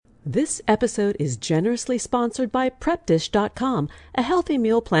This episode is generously sponsored by PrepDish.com, a healthy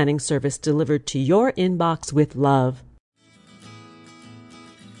meal planning service delivered to your inbox with love.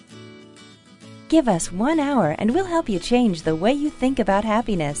 Give us 1 hour and we'll help you change the way you think about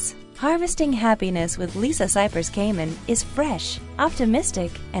happiness. Harvesting Happiness with Lisa Cypers-Kamen is fresh,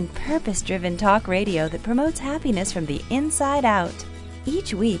 optimistic, and purpose-driven talk radio that promotes happiness from the inside out.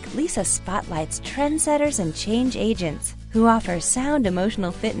 Each week, Lisa spotlights trendsetters and change agents who offer sound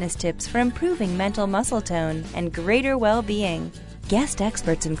emotional fitness tips for improving mental muscle tone and greater well-being. Guest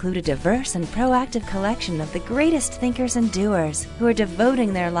experts include a diverse and proactive collection of the greatest thinkers and doers who are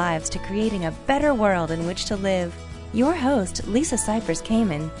devoting their lives to creating a better world in which to live. Your host, Lisa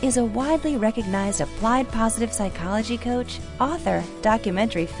Cypers-Kamen, is a widely recognized applied positive psychology coach, author,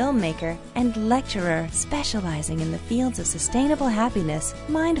 documentary filmmaker, and lecturer specializing in the fields of sustainable happiness,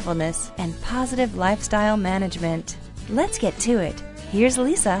 mindfulness, and positive lifestyle management. Let's get to it. Here's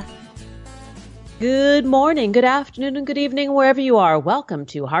Lisa. Good morning, good afternoon, and good evening, wherever you are. Welcome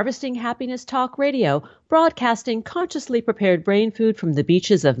to Harvesting Happiness Talk Radio, broadcasting consciously prepared brain food from the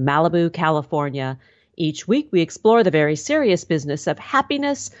beaches of Malibu, California. Each week, we explore the very serious business of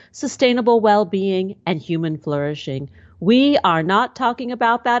happiness, sustainable well-being, and human flourishing. We are not talking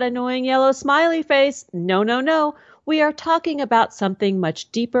about that annoying yellow smiley face. No, no, no. We are talking about something much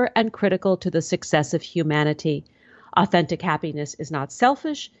deeper and critical to the success of humanity. Authentic happiness is not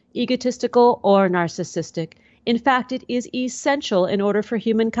selfish, egotistical, or narcissistic. In fact, it is essential in order for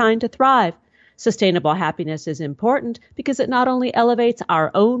humankind to thrive. Sustainable happiness is important because it not only elevates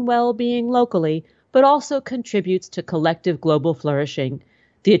our own well-being locally, but also contributes to collective global flourishing.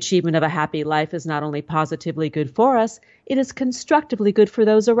 The achievement of a happy life is not only positively good for us, it is constructively good for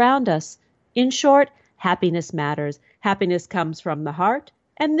those around us. In short, happiness matters. Happiness comes from the heart,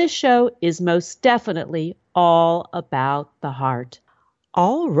 and this show is most definitely all about the heart.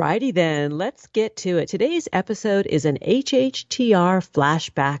 All righty then, let's get to it. Today's episode is an HHTR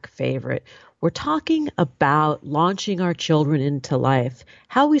flashback favorite. We're talking about launching our children into life,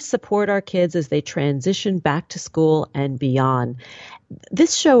 how we support our kids as they transition back to school and beyond.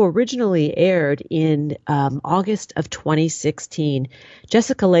 This show originally aired in August of 2016.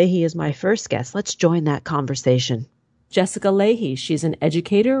 Jessica Leahy is my first guest. Let's join that conversation. Jessica Leahy. She's an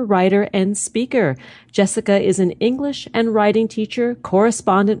educator, writer, and speaker. Jessica is an English and writing teacher,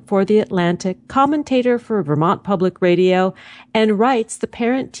 correspondent for The Atlantic, commentator for Vermont Public Radio, and writes the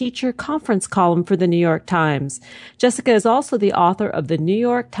parent-teacher conference column for the New York Times. Jessica is also the author of the New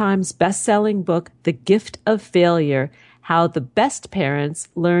York Times best-selling book, The Gift of Failure: How the Best Parents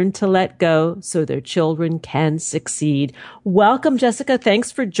Learn to Let Go so Their Children Can Succeed. Welcome, Jessica. Thanks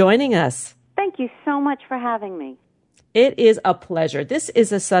for joining us. Thank you so much for having me. It is a pleasure. This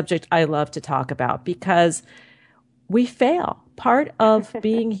is a subject I love to talk about because we fail. Part of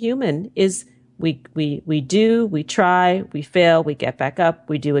being human is we try, we fail, we get back up,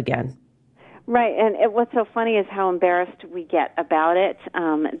 we do again. Right, and what's so funny is how embarrassed we get about it.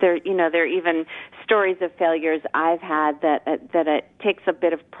 There are even stories of failures I've had that it takes a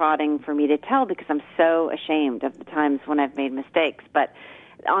bit of prodding for me to tell because I'm so ashamed of the times when I've made mistakes. But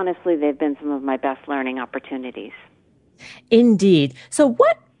honestly, they've been some of my best learning opportunities. Indeed. So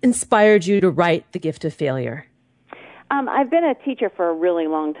what inspired you to write The Gift of Failure? I've been a teacher for a really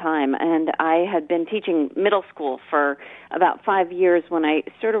long time, and I had been teaching middle school for about 5 years when I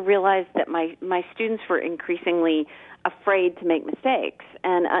sort of realized that my students were increasingly afraid to make mistakes.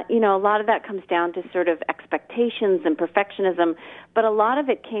 And, a lot of that comes down to sort of expectations and perfectionism, but a lot of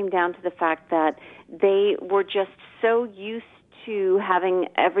it came down to the fact that they were just so used to having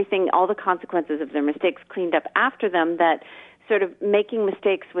everything, all the consequences of their mistakes cleaned up after them, that sort of making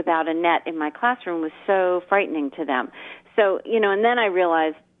mistakes without a net in my classroom was so frightening to them. So, and then I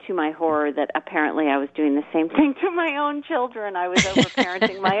realized to my horror that apparently I was doing the same thing to my own children. I was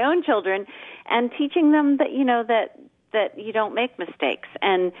overparenting my own children and teaching them that, that you don't make mistakes.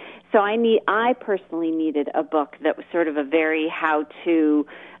 And so I personally needed a book that was sort of a very how-to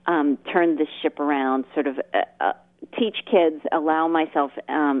turn this ship around, sort of teach kids, allow myself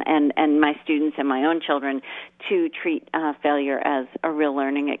and my students and my own children to treat failure as a real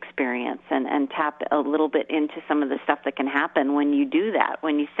learning experience and tap a little bit into some of the stuff that can happen when you do that,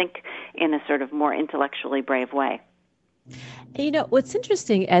 when you think in a sort of more intellectually brave way. What's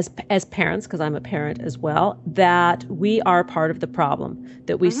interesting as parents, because I'm a parent as well, that we are part of the problem,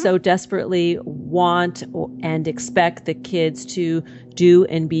 that we so desperately want and expect the kids to do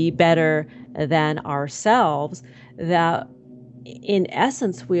and be better than ourselves, that in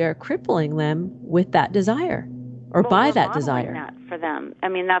essence we are crippling them with that desire or by that desire. That for them. I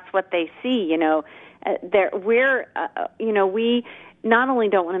mean, that's what they see, not only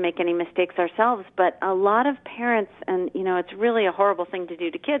don't want to make any mistakes ourselves, but a lot of parents, and it's really a horrible thing to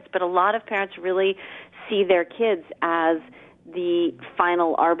do to kids, but a lot of parents really see their kids as the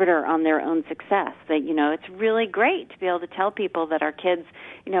final arbiter on their own success. That, it's really great to be able to tell people that our kids,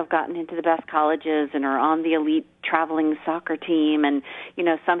 have gotten into the best colleges and are on the elite traveling soccer team, and,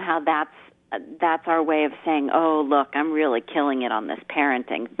 somehow that's our way of saying, oh, look, I'm really killing it on this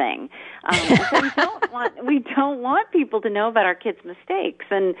parenting thing. So we don't want people to know about our kids' mistakes,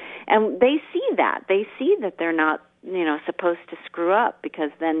 and they see that. They see that they're not, supposed to screw up,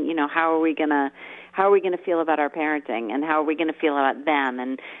 because then, how are we gonna feel about our parenting, and how are we gonna feel about them?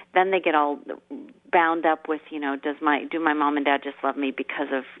 And then they get all bound up with, do my mom and dad just love me because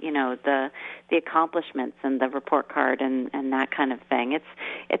of, the accomplishments and the report card and that kind of thing.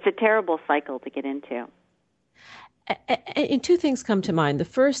 It's a terrible cycle to get into. And two things come to mind. The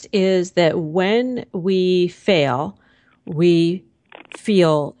first is that when we fail, we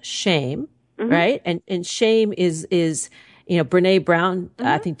feel shame, right? And shame is Brene Brown,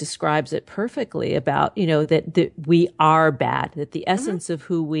 I think, describes it perfectly about, that we are bad, that the essence of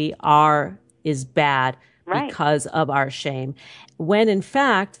who we are is bad because of our shame. When in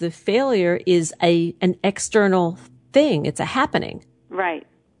fact, the failure is an external thing. It's a happening. Right.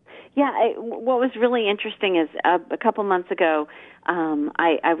 Yeah. What was really interesting is a couple months ago,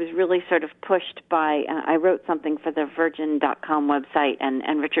 I was really sort of pushed by, I wrote something for the Virgin.com website,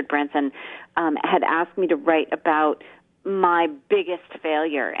 and Richard Branson had asked me to write about my biggest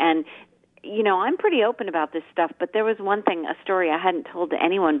failure. And, I'm pretty open about this stuff, but there was one thing, a story I hadn't told to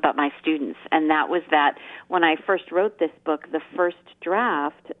anyone but my students, and that was that when I first wrote this book, the first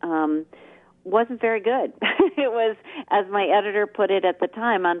draft wasn't very good. It was, as my editor put it at the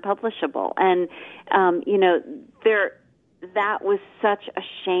time, unpublishable. And, that was such a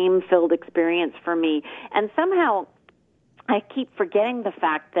shame-filled experience for me. And somehow I keep forgetting the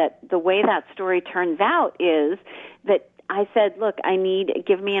fact that the way that story turns out is that I said, look,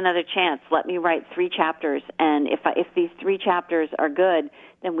 give me another chance. Let me write 3 chapters. And if these 3 chapters are good,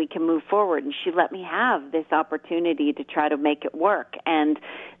 then we can move forward. And she let me have this opportunity to try to make it work. And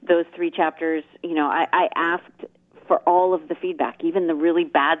those 3 chapters, I asked for all of the feedback, even the really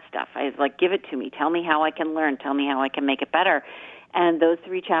bad stuff. I was like, give it to me. Tell me how I can learn. Tell me how I can make it better. And those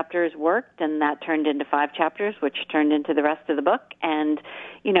 3 chapters worked, and that turned into 5 chapters, which turned into the rest of the book. And,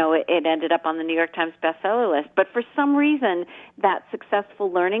 it ended up on the New York Times bestseller list. But for some reason, that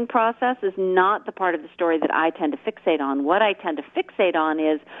successful learning process is not the part of the story that I tend to fixate on. What I tend to fixate on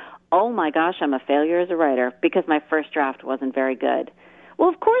is, oh my gosh, I'm a failure as a writer because my first draft wasn't very good. Well,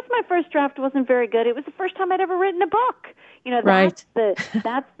 of course my first draft wasn't very good. It was the first time I'd ever written a book.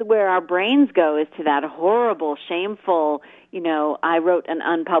 That's where our brains go, is to that horrible, shameful, I wrote an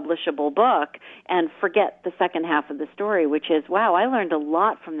unpublishable book, and forget the second half of the story, which is, wow, I learned a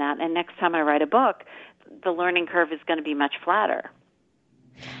lot from that, and next time I write a book, the learning curve is going to be much flatter.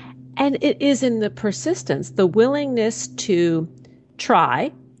 And it is in the persistence, the willingness to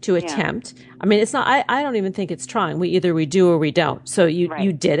try, to attempt. I mean, it's not, I don't even think it's trying. We do or we don't. So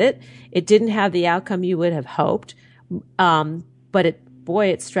you did it. It didn't have the outcome you would have hoped. But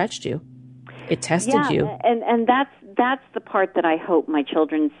it stretched you. It tested you. And that's the part that I hope my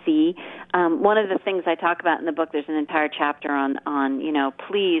children see. One of the things I talk about in the book, there's an entire chapter on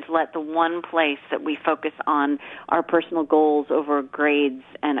please let the one place that we focus on our personal goals over grades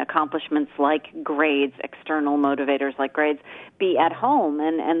and accomplishments like grades, external motivators like grades, be at home.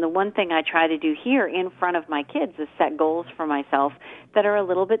 And the one thing I try to do here in front of my kids is set goals for myself that are a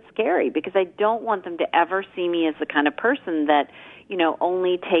little bit scary, because I don't want them to ever see me as the kind of person that,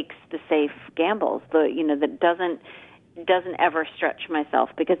 only takes the safe gambles, that doesn't ever stretch myself,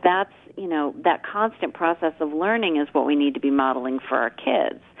 because that's, that constant process of learning is what we need to be modeling for our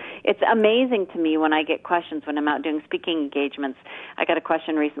kids. It's amazing to me when I get questions when I'm out doing speaking engagements. I got a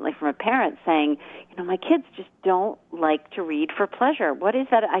question recently from a parent saying, my kids just don't like to read for pleasure. What is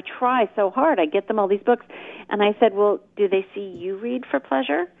that? I try so hard. I get them all these books. And I said, well, do they see you read for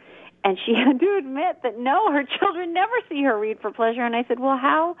pleasure? And she had to admit that no, her children never see her read for pleasure. And I said, well,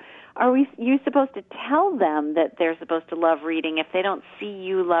 how are you supposed to tell them that they're supposed to love reading if they don't see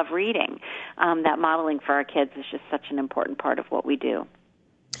you love reading? That modeling for our kids is just such an important part of what we do.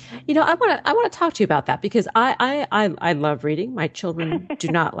 I want to talk to you about that, because I love reading. My children do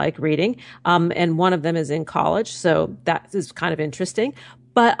not like reading, and one of them is in college, so that is kind of interesting.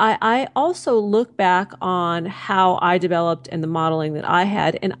 But I also look back on how I developed and the modeling that I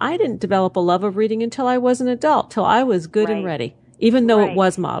had, and I didn't develop a love of reading until I was an adult, till I was good and ready, even though it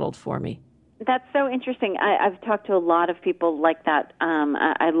was modeled for me. That's so interesting. I've talked to a lot of people like that.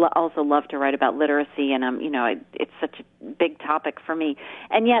 Also love to write about literacy, and it's such a big topic for me.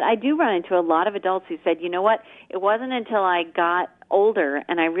 And yet, I do run into a lot of adults who said, "You know what? It wasn't until I got older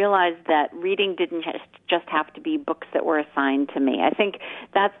and I realized that reading didn't just have to be books that were assigned to me." I think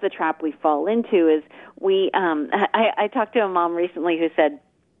that's the trap we fall into. Is we? I talked to a mom recently who said,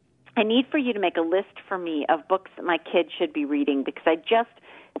 "I need for you to make a list for me of books that my kids should be reading because I just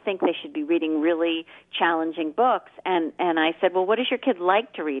think they should be reading really challenging books." And I said, "Well, what does your kid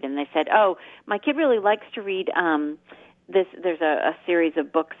like to read?" And they said, "Oh, my kid really likes to read there's a series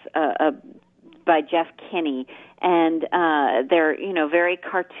of books by Jeff Kinney, and they're very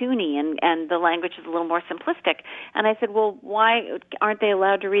cartoony, and the language is a little more simplistic." And I said, "Well, why aren't they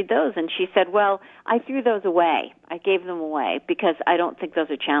allowed to read those?" And she said, "Well, I threw those away. I gave them away because I don't think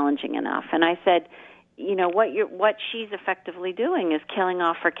those are challenging enough." And I said, what she's effectively doing is killing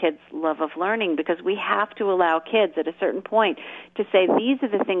off her kids' love of learning, because we have to allow kids at a certain point to say, these are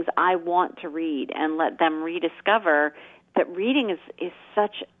the things I want to read, and let them rediscover that reading is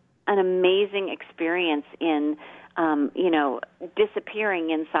such an amazing experience in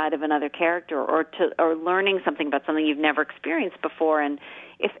disappearing inside of another character, or learning something about something you've never experienced before. And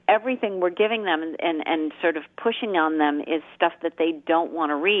if everything we're giving them and sort of pushing on them is stuff that they don't want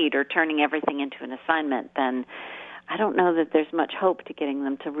to read, or turning everything into an assignment, then I don't know that there's much hope to getting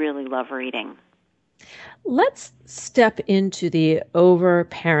them to really love reading. Let's step into the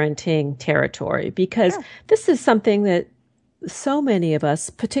overparenting territory, because this is something that so many of us,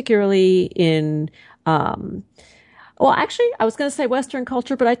 particularly in well, actually, I was going to say Western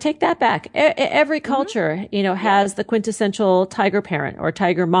culture, but I take that back. Every culture, has the quintessential tiger parent or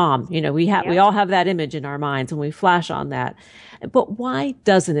tiger mom. We all have that image in our minds, and we flash on that. But why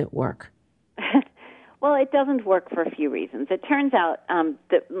doesn't it work? Well, it doesn't work for a few reasons. It turns out,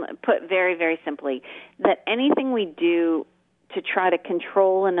 put very, very simply, that anything we do to try to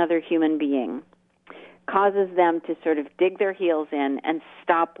control another human being causes them to sort of dig their heels in and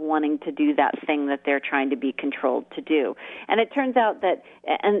stop wanting to do that thing that they're trying to be controlled to do. And it turns out that,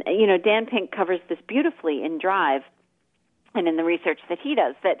 and Dan Pink covers this beautifully in Drive and in the research that he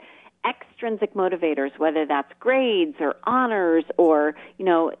does, that extrinsic motivators, whether that's grades or honors or,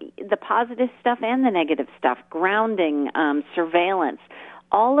 the positive stuff and the negative stuff, grounding, surveillance,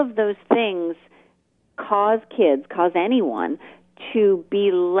 all of those things cause anyone to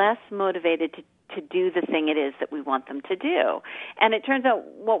be less motivated to do the thing it is that we want them to do. And it turns out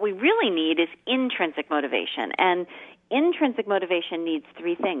what we really need is intrinsic motivation. And intrinsic motivation needs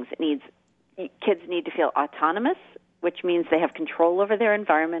three things. Kids need to feel autonomous, which means they have control over their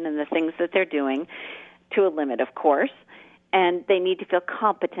environment and the things that they're doing, to a limit, of course. And they need to feel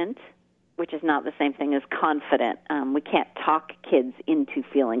competent, which is not the same thing as confident. We can't talk kids into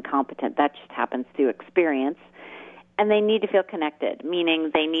feeling competent. That just happens through experience. And they need to feel connected, meaning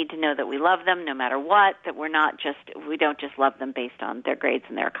they need to know that we love them no matter what, that we don't just love them based on their grades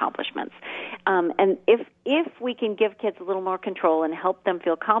and their accomplishments. And if we can give kids a little more control and help them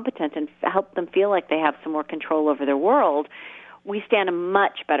feel competent and help them feel like they have some more control over their world, we stand a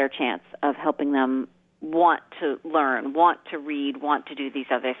much better chance of helping them want to learn, want to read, want to do these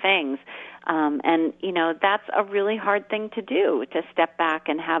other things. And that's a really hard thing to do, to step back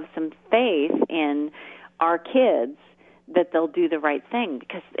and have some faith in our kids that they'll do the right thing,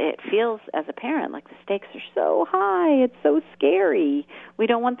 because it feels, as a parent, like the stakes are so high. It's so scary. We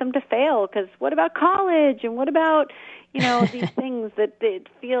don't want them to fail, because what about college? And what about, these things that it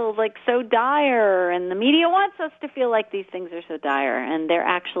feels like so dire, and the media wants us to feel like these things are so dire, and they're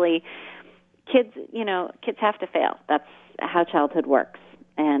actually, kids have to fail. That's how childhood works.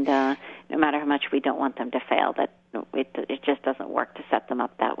 And no matter how much we don't want them to fail, that it just doesn't work to set them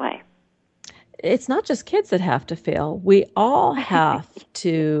up that way. It's not just kids that have to fail. We all have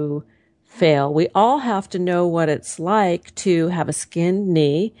to fail. We all have to know what it's like to have a skinned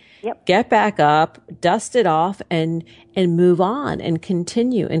knee, get back up, dust it off, and move on and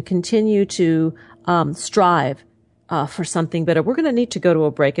continue to strive for something better. We're going to need to go to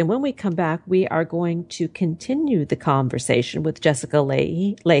a break. And when we come back, we are going to continue the conversation with Jessica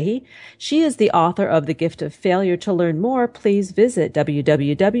Lahey. She is the author of The Gift of Failure. To learn more, please visit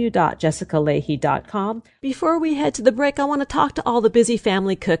www.jessicalahey.com. Before we head to the break, I want to talk to all the busy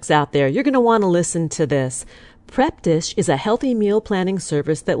family cooks out there. You're going to want to listen to this. Prep Dish is a healthy meal planning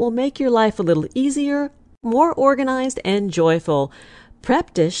service that will make your life a little easier, more organized, and joyful.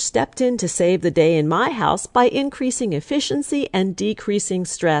 Prep Dish stepped in to save the day in my house by increasing efficiency and decreasing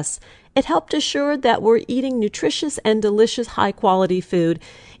stress. It helped assure that we're eating nutritious and delicious high-quality food.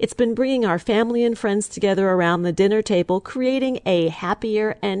 It's been bringing our family and friends together around the dinner table, creating a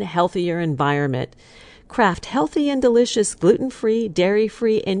happier and healthier environment. Craft healthy and delicious gluten-free,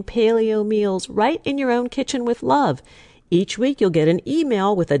 dairy-free, and paleo meals right in your own kitchen with love. Each week you'll get an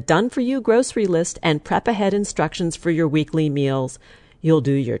email with a done-for-you grocery list and prep-ahead instructions for your weekly meals. You'll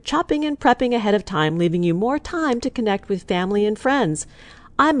do your chopping and prepping ahead of time, leaving you more time to connect with family and friends.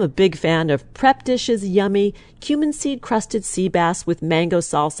 I'm a big fan of Prep Dish's yummy cumin seed crusted sea bass with mango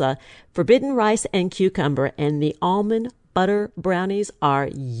salsa, forbidden rice and cucumber, and the almond butter brownies are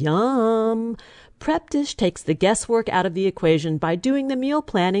yum. Prep Dish takes the guesswork out of the equation by doing the meal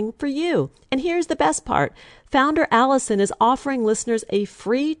planning for you. And here's the best part. Founder Allison is offering listeners a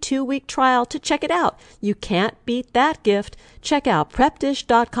free 2-week trial to check it out. You can't beat that gift. Check out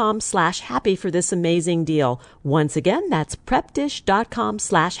prepdish.com/happy for this amazing deal. Once again, that's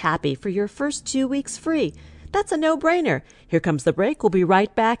prepdish.com/happy for your first 2 weeks free. That's a no-brainer. Here comes the break. We'll be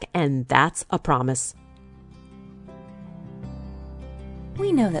right back, and that's a promise.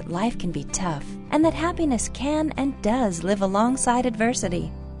 We know that life can be tough and that happiness can and does live alongside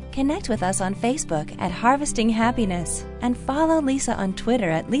adversity. Connect with us on Facebook at Harvesting Happiness and follow Lisa on Twitter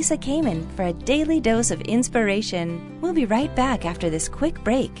at Lisa Kamen for a daily dose of inspiration. We'll be right back after this quick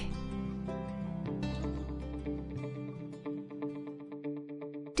break.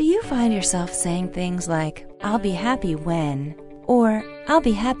 Do you find yourself saying things like, "I'll be happy when," or "I'll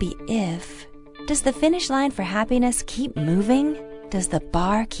be happy if"? Does the finish line for happiness keep moving? Does the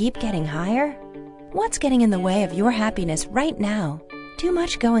bar keep getting higher? What's getting in the way of your happiness right now? Too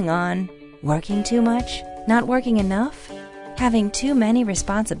much going on? Working too much? Not working enough? Having too many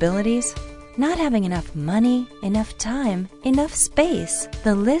responsibilities? Not having enough money, enough time, enough space?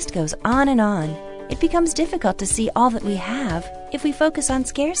 The list goes on and on. It becomes difficult to see all that we have if we focus on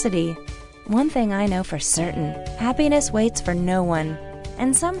scarcity. One thing I know for certain, happiness waits for no one,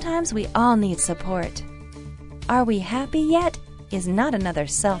 and sometimes we all need support. Are We Happy Yet? Is not another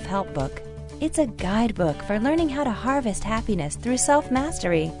self-help book. It's a guidebook for learning how to harvest happiness through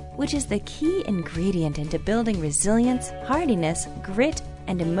self-mastery, which is the key ingredient into building resilience, hardiness, grit,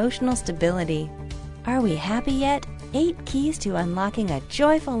 and emotional stability. Are We Happy Yet? 8 Keys to Unlocking a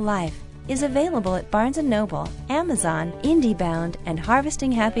Joyful Life is available at Barnes & Noble, Amazon, IndieBound, and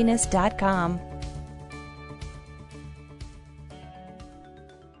HarvestingHappiness.com.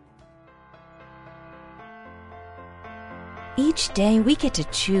 Each day we get to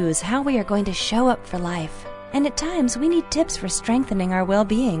choose how we are going to show up for life, and at times we need tips for strengthening our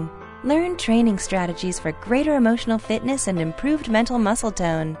well-being. Learn training strategies for greater emotional fitness and improved mental muscle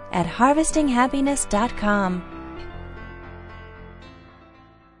tone at HarvestingHappiness.com.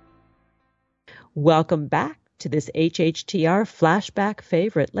 Welcome back to this HHTR Flashback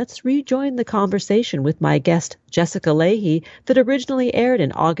Favorite. Let's rejoin the conversation with my guest, Jessica Leahy, that originally aired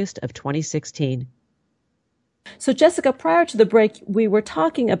in August of 2016. So, Jessica, prior to the break, we were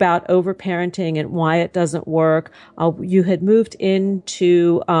talking about overparenting and why it doesn't work. You had moved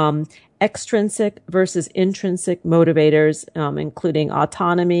into extrinsic versus intrinsic motivators, including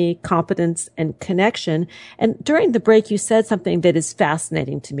autonomy, competence, and connection. And during the break, you said something that is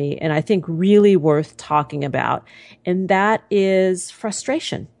fascinating to me and I think really worth talking about, and that is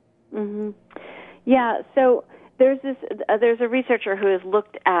frustration. Mm-hmm. Yeah, so there's a researcher who has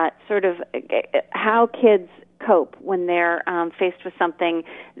looked at sort of how kids cope when they're faced with something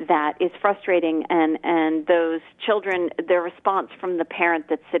that is frustrating, and those children, their response from the parent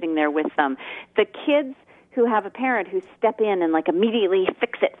that's sitting there with them. The kids who have a parent who step in and like immediately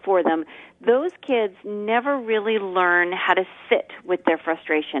fix it for them, those kids never really learn how to sit with their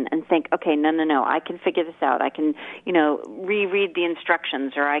frustration and think, okay, no, I can figure this out. I can, reread the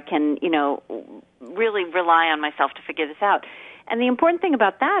instructions, or I can, really rely on myself to figure this out. And the important thing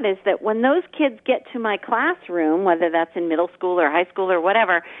about that is that when those kids get to my classroom, whether that's in middle school or high school or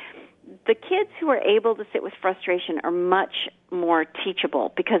whatever, the kids who are able to sit with frustration are much more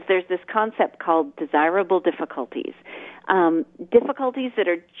teachable, because there's this concept called desirable difficulties. Difficulties that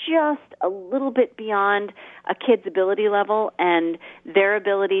are just a little bit beyond a kid's ability level and their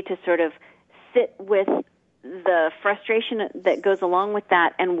ability to sort of sit with the frustration that goes along with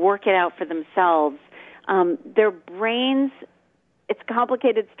that and work it out for themselves. Their brains, it's a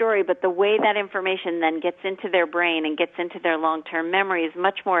complicated story, but the way that information then gets into their brain and gets into their long-term memory is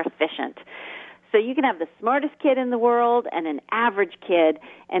much more efficient. So you can have the smartest kid in the world and an average kid,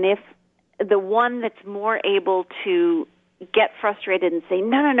 and if the one that's more able to get frustrated and say,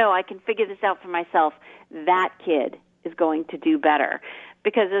 no, I can figure this out for myself, that kid is going to do better.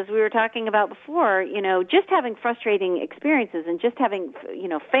 Because as we were talking about before, just having frustrating experiences and just having,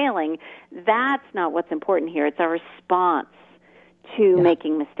 failing, that's not what's important here. It's our response to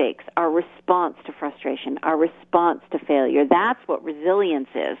making mistakes, our response to frustration, our response to failure. That's what resilience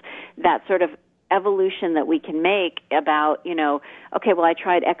is, that sort of evolution that we can make about, okay, well, I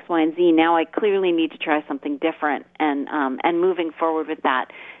tried X, Y, and Z. Now I clearly need to try something different, and moving forward with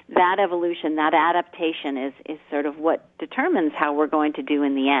that. That evolution, that adaptation is sort of what determines how we're going to do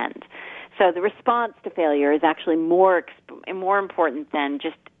in the end. So the response to failure is actually more important than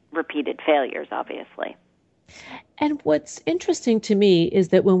just repeated failures, obviously. And what's interesting to me is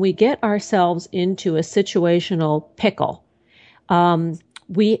that when we get ourselves into a situational pickle,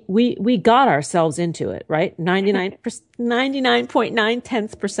 we got ourselves into it, right?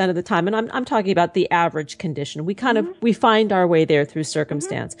 99.9% of the time. And I'm talking about the average condition. We kind of, we find our way there through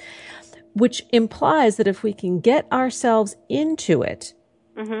circumstance, which implies that if we can get ourselves into it,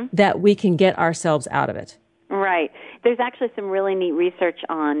 that we can get ourselves out of it. Right. There's actually some really neat research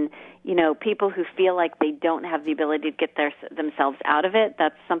on, people who feel like they don't have the ability to get themselves out of it.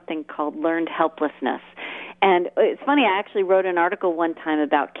 That's something called learned helplessness. And it's funny, I actually wrote an article one time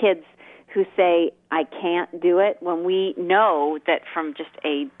about kids who say, I can't do it, when we know that from just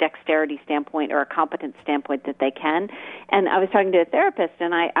a dexterity standpoint or a competence standpoint that they can. And I was talking to a therapist,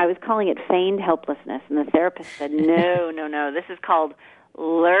 and I was calling it feigned helplessness. And the therapist said, no, this is called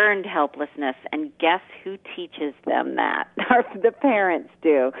learned helplessness, and guess who teaches them that? The parents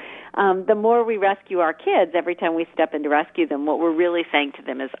do. The more we rescue our kids, every time we step in to rescue them, what we're really saying to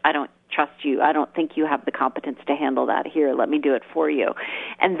them is, I don't trust you. I don't think you have the competence to handle that. Here, let me do it for you.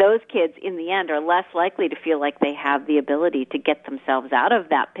 And those kids, in the end, are less likely to feel like they have the ability to get themselves out of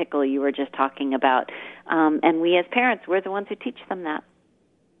that pickle you were just talking about. And we as parents, we're the ones who teach them that.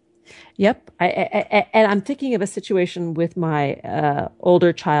 Yep. And I'm thinking of a situation with my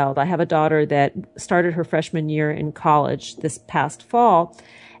older child. I have a daughter that started her freshman year in college this past fall.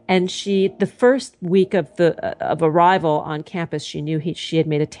 And the first week of arrival on campus, she knew she had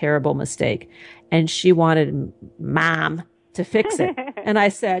made a terrible mistake. And she wanted Mom to fix it. And I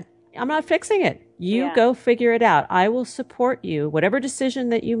said, I'm not fixing it. You go figure it out. I will support you. Whatever decision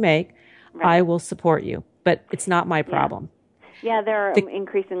that you make, I will support you. But it's not my problem. Yeah, there are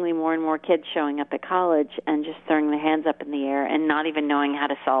increasingly more and more kids showing up at college and just throwing their hands up in the air and not even knowing how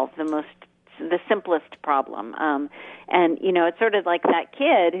to solve the simplest problem. And, it's sort of like that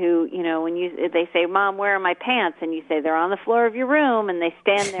kid who, when they say, Mom, where are my pants? And you say, they're on the floor of your room. And they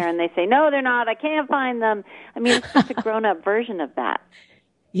stand there and they say, no, they're not. I can't find them. I mean, it's just a grown-up version of that.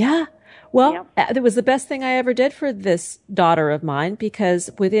 Yeah. Well, it was the best thing I ever did for this daughter of mine, because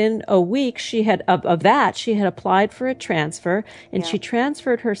within a week she had applied for a transfer, and she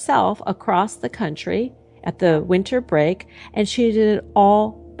transferred herself across the country at the winter break, and she did it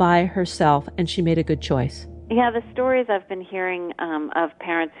all by herself, and she made a good choice. Yeah, the stories I've been hearing of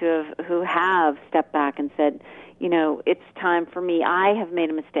parents who have stepped back and said, it's time for me. I have made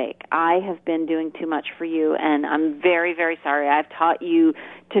a mistake. I have been doing too much for you, and I'm very, very sorry. I've taught you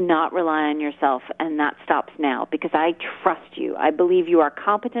to not rely on yourself, and that stops now because I trust you. I believe you are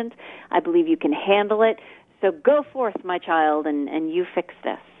competent. I believe you can handle it. So go forth, my child, and you fix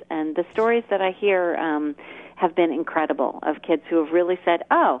this. And the stories that I hear have been incredible, of kids who have really said,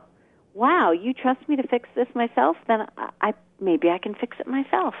 oh, wow, you trust me to fix this myself? Then maybe I can fix it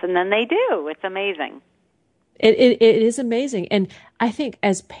myself. And then they do. It's amazing. It is amazing. And I think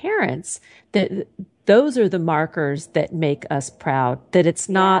as parents, that those are the markers that make us proud, that it's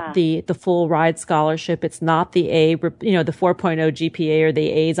not the full ride scholarship. It's not the the 4.0 GPA or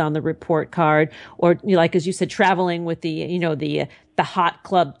the A's on the report card, or like, as you said, traveling with the hot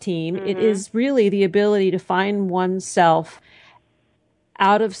club team. It is really the ability to find oneself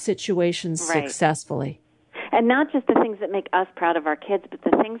out of situations successfully. And not just the things that make us proud of our kids, but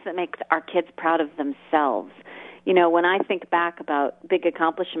the things that make our kids proud of themselves. When I think back about big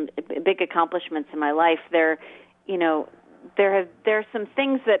accomplishments in my life, there are some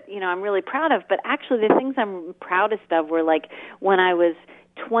things that, I'm really proud of, but actually the things I'm proudest of were like when I was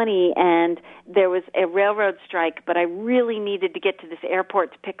 20 and there was a railroad strike, but I really needed to get to this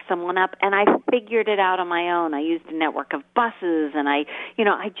airport to pick someone up, and I figured it out on my own. I used a network of buses, and I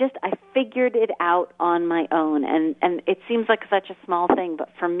figured it out on my own, and it seems like such a small thing, but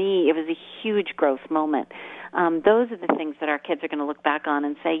for me it was a huge growth moment. Those are the things that our kids are going to look back on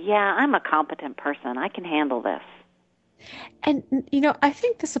and say, yeah, I'm a competent person. I can handle this. And, I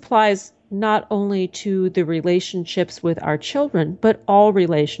think this applies not only to the relationships with our children, but all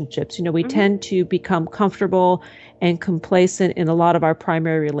relationships. We tend to become comfortable and complacent in a lot of our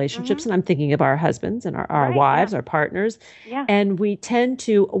primary relationships. And I'm thinking of our husbands and our wives, our partners. Yeah. And we tend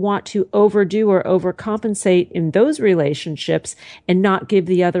to want to overdo or overcompensate in those relationships and not give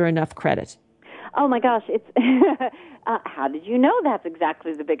the other enough credit. Oh my gosh, it's how did you know that's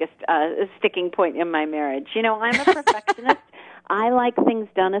exactly the biggest sticking point in my marriage? I'm a perfectionist. I like things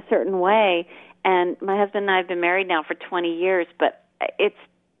done a certain way, and my husband and I have been married now for 20 years, but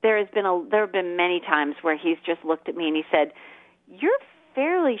there have been many times where he's just looked at me and he said, "You're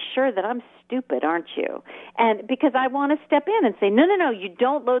fairly sure that I'm stupid, aren't you?" And because I want to step in and say, no, you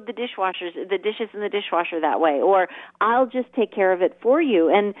don't load the dishes in the dishwasher that way, or I'll just take care of it for you.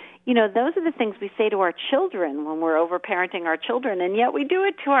 And, those are the things we say to our children when we're overparenting our children, and yet we do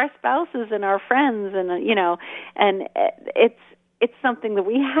it to our spouses and our friends, and, and it's something that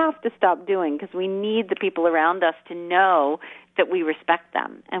we have to stop doing because we need the people around us to know that we respect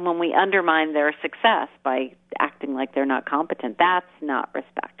them. And when we undermine their success by acting like they're not competent, that's not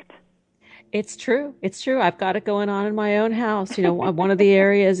respect. It's true. It's true. I've got it going on in my own house. One of the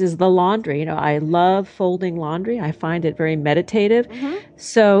areas is the laundry. I love folding laundry. I find it very meditative.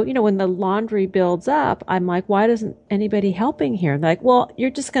 So, when the laundry builds up, I'm like, why doesn't anybody helping here? And they're like, well, you're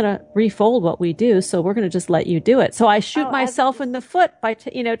just going to refold what we do, so we're going to just let you do it. So I shoot myself in the foot by,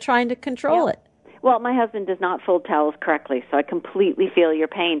 trying to control it. Well, my husband does not fold towels correctly, so I completely feel your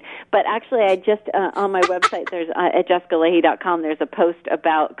pain. But actually, I just, on my website, there's at jessicaleahy.com, there's a post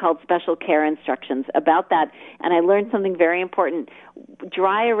called Special Care Instructions about that, and I learned something very important.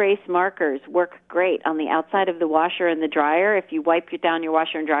 Dry erase markers work great on the outside of the washer and the dryer. If you wipe down your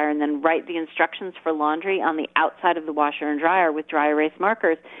washer and dryer and then write the instructions for laundry on the outside of the washer and dryer with dry erase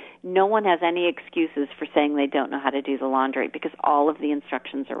markers, no one has any excuses for saying they don't know how to do the laundry because all of the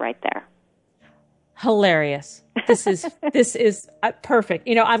instructions are right there. Hilarious. This is perfect.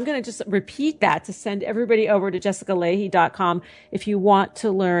 I'm going to just repeat that to send everybody over to jessicaleahy.com if you want to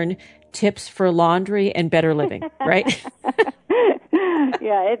learn tips for laundry and better living, right?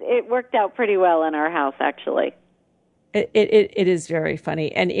 Yeah, it worked out pretty well in our house, actually. It is very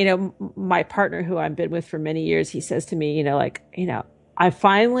funny. And, my partner who I've been with for many years, he says to me, I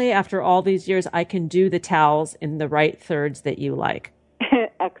finally, after all these years, I can do the towels in the right thirds that you like.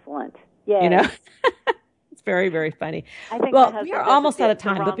 Excellent. Yeah. It's very, very funny. Well, we are almost out of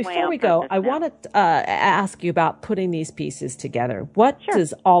time, but before we go, I want to ask you about putting these pieces together. What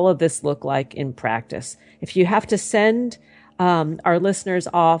does all of this look like in practice? If you have to send our listeners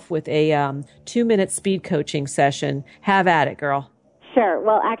off with a 2-minute speed coaching session, have at it, girl. Sure.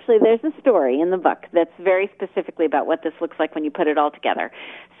 Well, actually, there's a story in the book that's very specifically about what this looks like when you put it all together.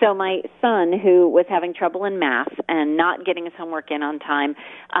 So my son, who was having trouble in math and not getting his homework in on time,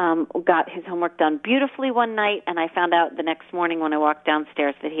 got his homework done beautifully one night, and I found out the next morning when I walked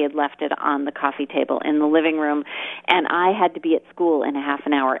downstairs that he had left it on the coffee table in the living room, and I had to be at school in a half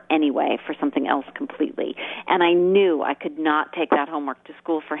an hour anyway for something else completely. And I knew I could not take that homework to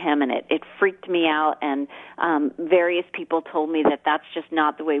school for him, and it freaked me out, and various people told me that that's just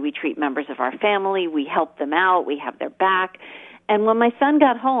not the way we treat members of our family. We help them out. We have their back. And when my son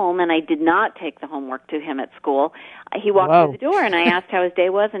got home, and I did not take the homework to him at school, he walked through the door, and I asked how his day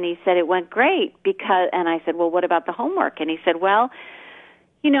was, and he said it went great. And I said, well, what about the homework? And he said, well,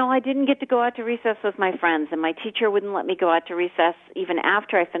 I didn't get to go out to recess with my friends, and my teacher wouldn't let me go out to recess even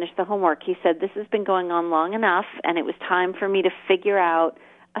after I finished the homework. He said, this has been going on long enough, and it was time for me to figure out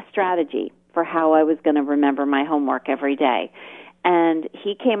a strategy for how I was going to remember my homework every day. And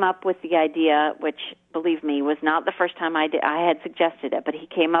he came up with the idea, which, believe me, was not the first time I had suggested it, but he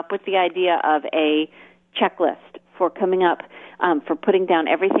came up with the idea of a checklist for coming up, for putting down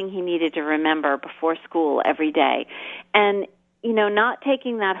everything he needed to remember before school every day. And, not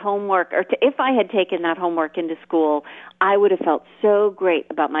taking that homework, if I had taken that homework into school, I would have felt so great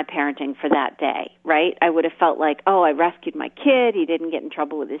about my parenting for that day, right? I would have felt like, oh, I rescued my kid. He didn't get in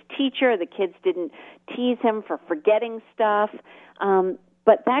trouble with his teacher. The kids didn't tease him for forgetting stuff.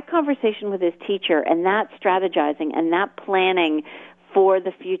 But that conversation with his teacher and that strategizing and that planning for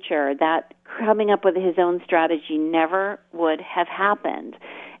the future, that coming up with his own strategy never would have happened.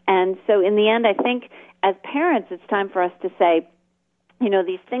 And so in the end, I think as parents, it's time for us to say,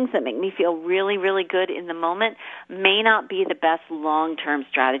 these things that make me feel really, really good in the moment may not be the best long-term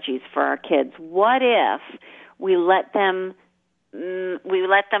strategies for our kids. What if we let them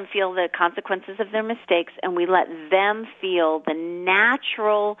feel the consequences of their mistakes, and we let them feel the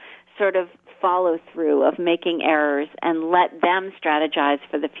natural sort of follow-through of making errors and let them strategize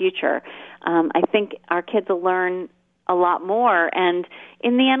for the future? I think our kids will learn a lot more. And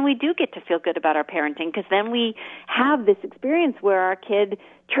in the end, we do get to feel good about our parenting, because then we have this experience where our kid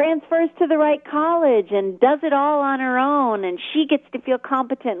transfers to the right college and does it all on her own, and she gets to feel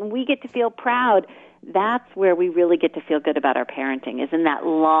competent and we get to feel proud. That's where we really get to feel good about our parenting, is in that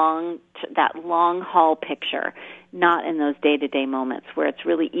long haul picture, not in those day-to-day moments where it's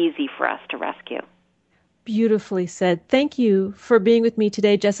really easy for us to rescue. Beautifully said. Thank you for being with me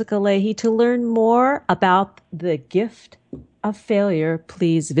today, Jessica Leahy. To learn more about the gift of failure,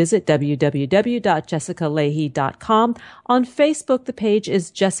 please visit www.jessicaleahy.com. On Facebook, the page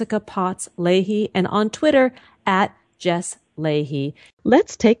is Jessica Potts Leahy, and on Twitter, @Jess Leahy.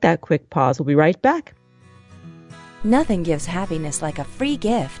 Let's take that quick pause. We'll be right back. Nothing gives happiness like a free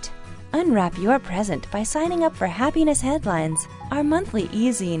gift. Unwrap your present by signing up for Happiness Headlines, our monthly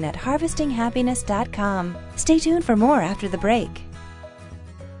e-zine at harvestinghappiness.com. Stay tuned for more after the break.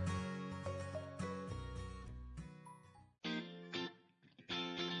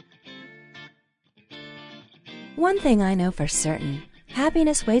 One thing I know for certain,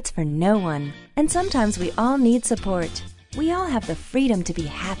 happiness waits for no one, and sometimes we all need support. We all have the freedom to be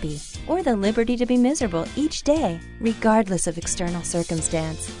happy, or the liberty to be miserable each day, regardless of external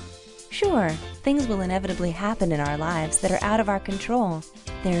circumstance. Sure, things will inevitably happen in our lives that are out of our control.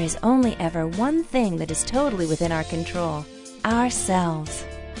 There is only ever one thing that is totally within our control: ourselves.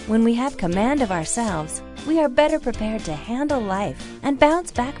 When we have command of ourselves, we are better prepared to handle life and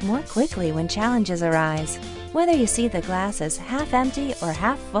bounce back more quickly when challenges arise. Whether you see the glass as half empty or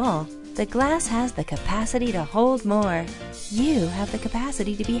half full, the glass has the capacity to hold more. You have the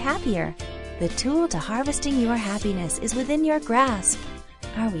capacity to be happier. The tool to harvesting your happiness is within your grasp.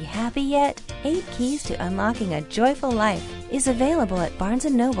 Are we happy yet? 8 Keys to Unlocking a Joyful Life is available at Barnes &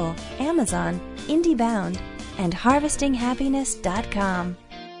 Noble, Amazon, IndieBound, and harvestinghappiness.com.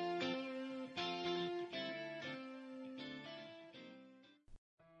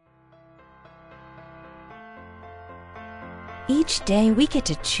 Each day we get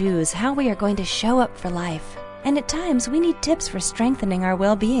to choose how we are going to show up for life, and at times we need tips for strengthening our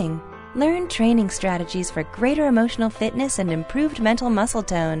well-being. Learn training strategies for greater emotional fitness and improved mental muscle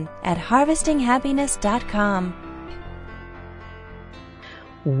tone at harvestinghappiness.com.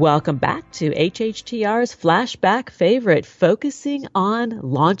 Welcome back to HHTR's Flashback Favorite, focusing on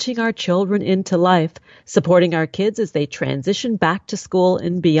launching our children into life, supporting our kids as they transition back to school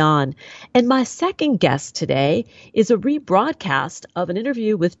and beyond. And my second guest today is a rebroadcast of an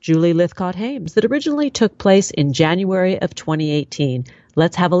interview with Julie Lithcott-Hames that originally took place in January of 2018.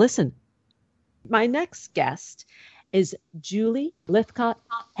 Let's have a listen. My next guest is Julie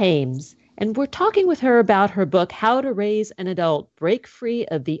Lithcott-Hames, and we're talking with her about her book, How to Raise an Adult, Break Free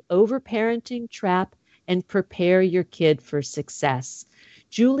of the Overparenting Trap and Prepare Your Kid for Success.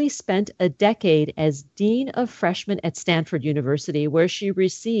 Julie spent a decade as Dean of Freshmen at Stanford University, where she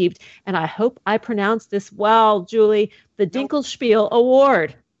received, and I hope I pronounced this well, Julie, the Dinkelspiel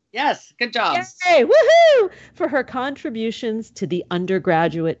Award. Yes, good job. Yay, woohoo! For her contributions to the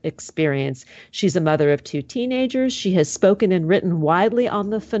undergraduate experience. She's a mother of 2 teenagers. She has spoken and written widely on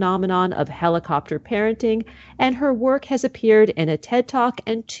the phenomenon of helicopter parenting, and her work has appeared in a TED Talk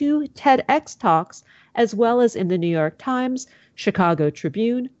and 2 TEDx Talks, as well as in the New York Times, Chicago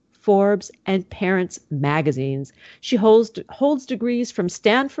Tribune, Forbes, and Parents magazines. She holds degrees from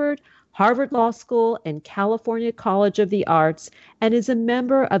Stanford, Harvard Law School, and California College of the Arts, and is a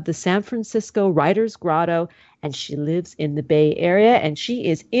member of the San Francisco Writers Grotto, and she lives in the Bay Area, and she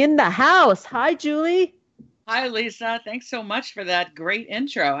is in the house. Hi, Julie. Hi, Lisa. Thanks so much for that great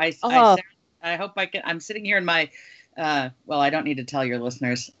intro. I hope I can. I'm sitting here in my, well, I don't need to tell your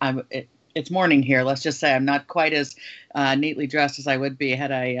listeners. It's morning here. Let's just say I'm not quite as neatly dressed as I would be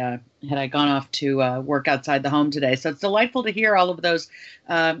had I gone off to work outside the home today. So it's delightful to hear all of those,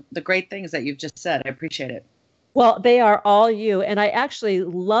 the great things that you've just said. I appreciate it. Well, they are all you. And I actually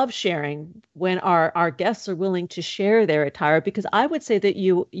love sharing when our guests are willing to share their attire, because I would say that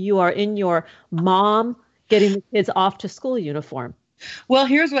you are in your mom getting the kids off to school uniform. Well,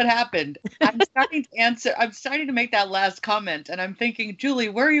 here's what happened. I'm starting to make that last comment, and I'm thinking, Julie,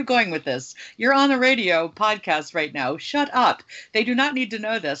 where are you going with this? You're on a radio podcast right now. Shut up. They do not need to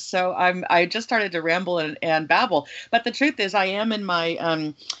know this. So I just started to ramble and babble. But the truth is, I am in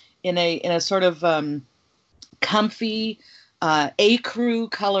my in a sort of comfy ecru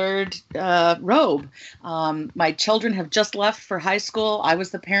colored robe. My children have just left for high school. I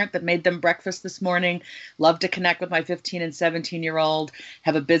was the parent that made them breakfast this morning. Love to connect with my 15 and 17-year-old.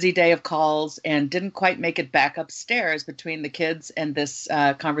 Have a busy day of calls and didn't quite make it back upstairs between the kids and this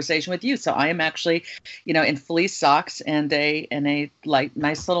conversation with you. So I am actually, in fleece socks and a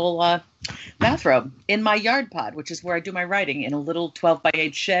nice little bathrobe in my yard pod, which is where I do my writing, in a little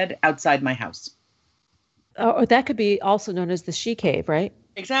 12-by-8 shed outside my house. Or that could be also known as the she cave, right?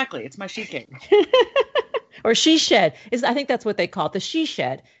 Exactly. It's my she cave. Or she shed. I think that's what they call it, the she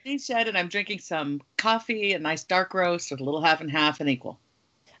shed. She shed, and I'm drinking some coffee, a nice dark roast with a little half and half and equal.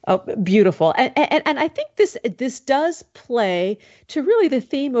 Oh, beautiful. And I think this does play to really the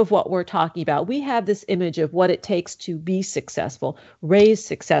theme of what we're talking about. We have this image of what it takes to be successful, raise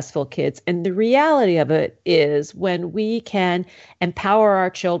successful kids. And the reality of it is, when we can empower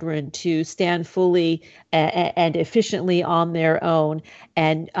our children to stand fully and efficiently on their own,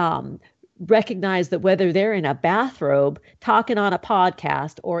 and recognize that whether they're in a bathrobe talking on a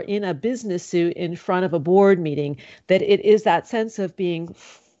podcast or in a business suit in front of a board meeting, that it is that sense of being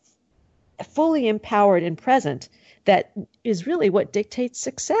fully empowered and present that is really what dictates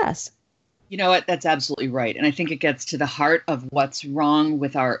success. You know what? That's absolutely right. And I think it gets to the heart of what's wrong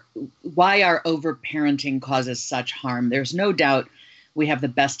with why our overparenting causes such harm. There's no doubt we have the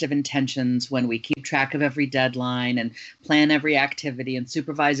best of intentions when we keep track of every deadline and plan every activity and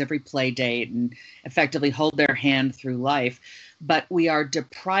supervise every play date and effectively hold their hand through life. But we are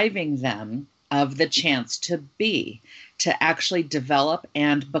depriving them of the chance to actually develop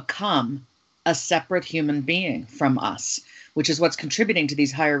and become a separate human being from us, which is what's contributing to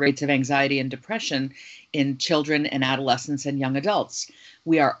these higher rates of anxiety and depression in children and adolescents and young adults.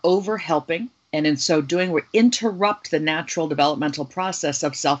 We are overhelping, and in so doing, we interrupt the natural developmental process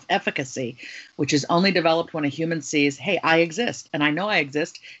of self-efficacy, which is only developed when a human sees, hey, I exist, and I know I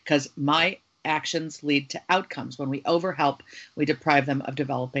exist because my actions lead to outcomes. When we overhelp, we deprive them of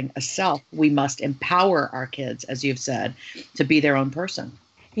developing a self. We must empower our kids, as you've said, to be their own person.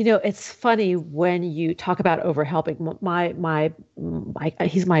 It's funny when you talk about overhelping.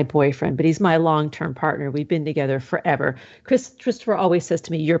 He's my boyfriend, but he's my long-term partner. We've been together forever. Christopher always says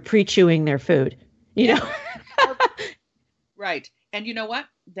to me, "You're pre-chewing their food." Right. And you know what?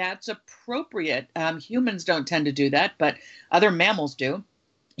 That's appropriate. Humans don't tend to do that, but other mammals do.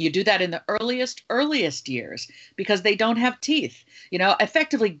 You do that in the earliest years because they don't have teeth.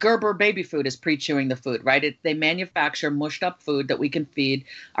 Effectively, Gerber baby food is pre-chewing the food, right? They manufacture mushed up food that we can feed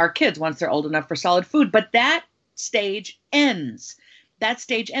our kids once they're old enough for solid food. But that stage ends.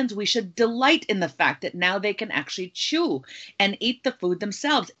 We should delight in the fact that now they can actually chew and eat the food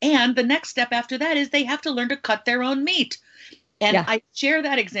themselves. And the next step after that is they have to learn to cut their own meat. And yeah. I share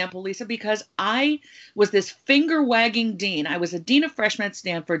that example, Lisa, because I was this finger-wagging dean. I was a dean of freshmen at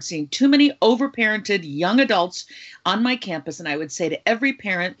Stanford, seeing too many overparented young adults on my campus. And I would say to every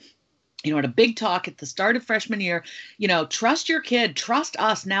parent, at a big talk at the start of freshman year, trust your kid, trust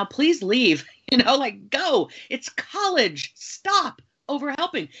us. Now, please leave, go. It's college. Stop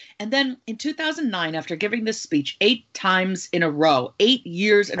overhelping. And then in 2009, after giving this speech 8 years in a row,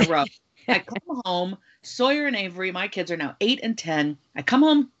 I come home. Sawyer and Avery, my kids are now 8 and 10. I come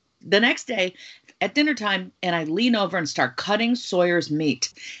home the next day at dinner time and I lean over and start cutting Sawyer's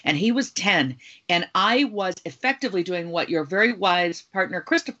meat. And he was 10. And I was effectively doing what your very wise partner,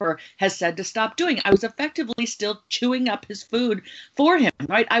 Christopher, has said to stop doing. I was effectively still chewing up his food for him,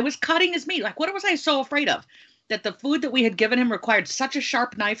 right? I was cutting his meat. Like, what was I so afraid of? That the food that we had given him required such a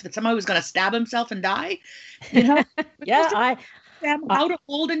sharp knife that somehow he was going to stab himself and die? Yeah, how to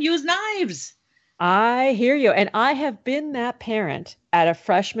hold and use knives. I hear you. And I have been that parent at a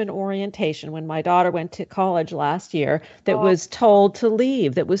freshman orientation when my daughter went to college last year that was told to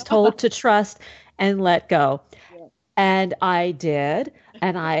leave, that was told to trust and let go. Yeah. And I did.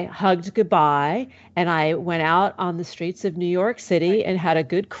 And I hugged goodbye. And I went out on the streets of New York City and had a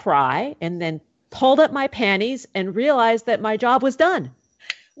good cry, and then pulled up my panties and realized that my job was done.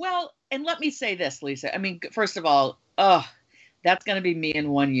 Well, and let me say this, Lisa. I mean, first of all, that's going to be me in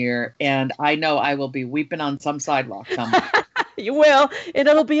 1 year, and I know I will be weeping on some sidewalk somewhere. You will, and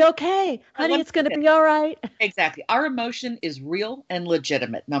it'll be okay. Honey, it's going to be all right. Exactly. Our emotion is real and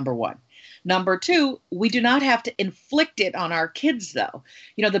legitimate, number one. Number two, we do not have to inflict it on our kids, though.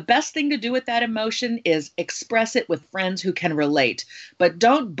 The best thing to do with that emotion is express it with friends who can relate. But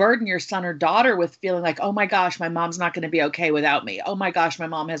don't burden your son or daughter with feeling like, oh my gosh, my mom's not going to be okay without me. Oh my gosh, my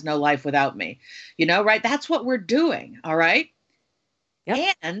mom has no life without me. Right? That's what we're doing. All right?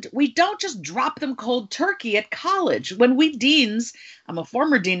 Yep. And we don't just drop them cold turkey at college. When we deans, I'm a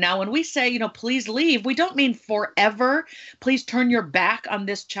former dean now, when we say, please leave, we don't mean forever. Please turn your back on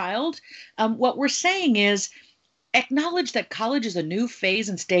this child. What we're saying is, acknowledge that college is a new phase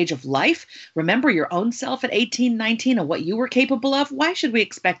and stage of life. Remember your own self at 18, 19 and what you were capable of. Why should we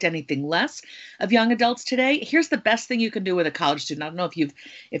expect anything less of young adults today? Here's the best thing you can do with a college student. I don't know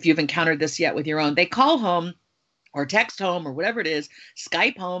if you've encountered this yet with your own. They call home or text home or whatever it is,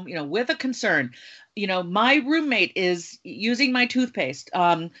 Skype home, with a concern. My roommate is using my toothpaste.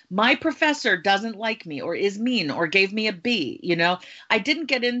 My professor doesn't like me or is mean or gave me a B. I didn't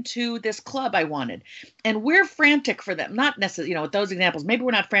get into this club I wanted. And we're frantic for them. Not necessarily, with those examples, maybe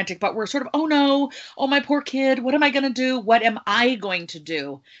we're not frantic, but we're sort of, oh no, oh my poor kid, what am I going to do? What am I going to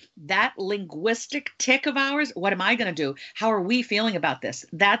do? That linguistic tick of ours, what am I going to do? How are we feeling about this?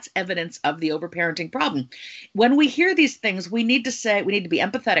 That's evidence of the overparenting problem. When we hear these things, we need to be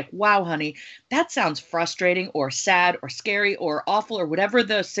empathetic. Wow, honey, that sounds frustrating or sad or scary or awful or whatever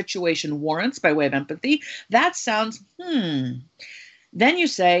the situation warrants by way of empathy. That sounds, Then you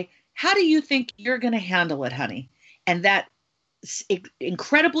say, how do you think you're going to handle it, honey? And that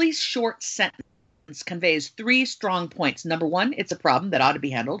incredibly short sentence conveys 3 strong points. Number 1, it's a problem that ought to be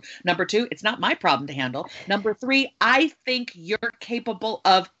handled. Number 2, it's not my problem to handle. Number 3, I think you're capable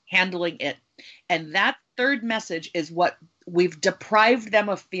of handling it. And that third message is what we've deprived them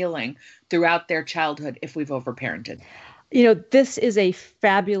of feeling throughout their childhood if we've overparented. This is a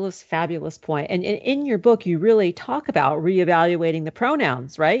fabulous, fabulous point. And in your book, you really talk about reevaluating the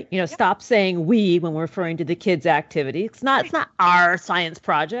pronouns, right? Stop saying we when we're referring to the kids' activity. It's not our science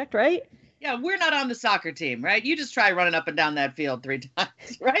project, right? Yeah, we're not on the soccer team, right? You just try running up and down that field 3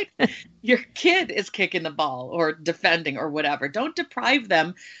 times, right? Your kid is kicking the ball or defending or whatever. Don't deprive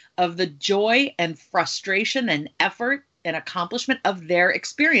them of the joy and frustration and effort and accomplishment of their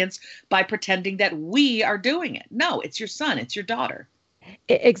experience by pretending that we are doing it. No, it's your son, it's your daughter.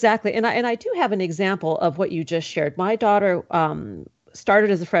 Exactly. And I do have an example of what you just shared. My daughter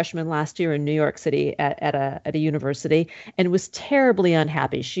started as a freshman last year in New York City at a university and was terribly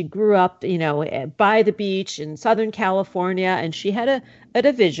unhappy. She grew up, by the beach in Southern California, and she had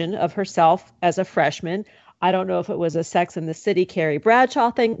a vision of herself as a freshman. I don't know if it was a Sex and the City Carrie Bradshaw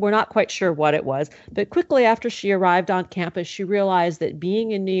thing. We're not quite sure what it was. But quickly after she arrived on campus, she realized that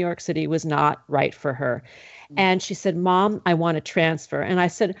being in New York City was not right for her. And she said, Mom, I want to transfer. And I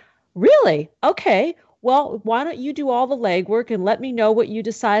said, really? Okay. Well, why don't you do all the legwork and let me know what you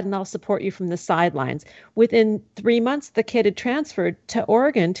decide, and I'll support you from the sidelines. Within 3 months, the kid had transferred to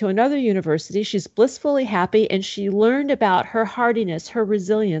Oregon to another university. She's blissfully happy, and she learned about her hardiness, her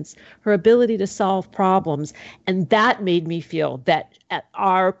resilience, her ability to solve problems. And that made me feel that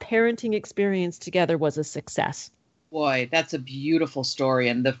our parenting experience together was a success. Boy, that's a beautiful story.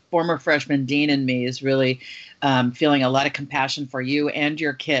 And the former freshman dean in me is really feeling a lot of compassion for you and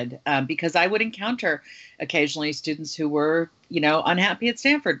your kid, because I would encounter occasionally students who were, unhappy at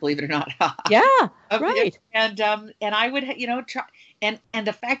Stanford, believe it or not. Yeah, right. And I would, try, and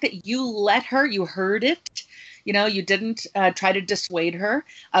the fact that you heard it, you didn't try to dissuade her,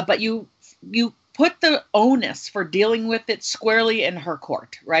 but you put the onus for dealing with it squarely in her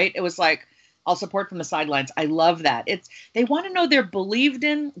court, right? It was like, I'll support from the sidelines. I love that. They want to know they're believed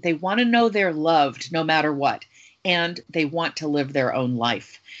in. They want to know they're loved no matter what. And they want to live their own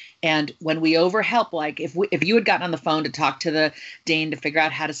life. And when we overhelp, like if you had gotten on the phone to talk to the dean to figure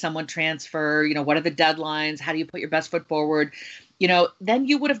out how does someone transfer, what are the deadlines? How do you put your best foot forward? Then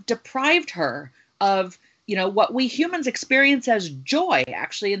you would have deprived her of what we humans experience as joy,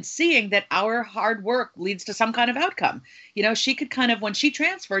 actually, in seeing that our hard work leads to some kind of outcome. She could kind of, when she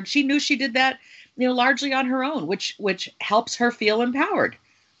transferred, she knew she did that, largely on her own, which helps her feel empowered.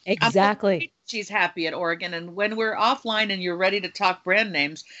 Exactly. She's happy at Oregon. And when we're offline and you're ready to talk brand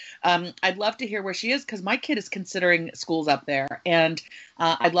names, I'd love to hear where she is, because my kid is considering schools up there, and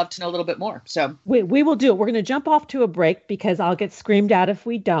I'd love to know a little bit more. So we will do it. We're going to jump off to a break because I'll get screamed at if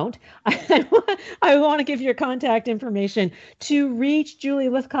we don't. I want to give your contact information. To reach Julie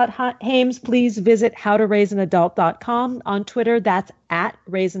Lythcott-Hames, please visit howtoraiseanadult.com. On Twitter, that's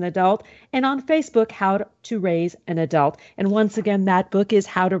 @raiseanadult, and on Facebook, How to Raise an Adult. And once again, that book is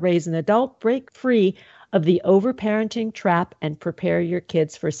How to Raise an Adult. Break free of the overparenting trap and prepare your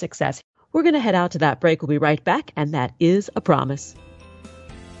kids for success. We're going to head out to that break. We'll be right back, and that is a promise.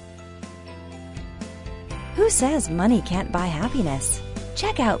 Who says money can't buy happiness?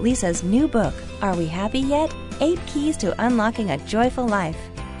 Check out Lisa's new book, Are We Happy Yet? 8 Keys to Unlocking a Joyful Life,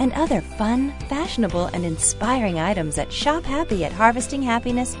 and other fun, fashionable, and inspiring items at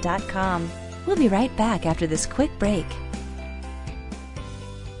shophappy@harvestinghappiness.com. We'll be right back after this quick break.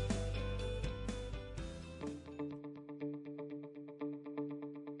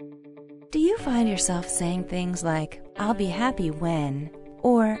 Do you find yourself saying things like, "I'll be happy when,"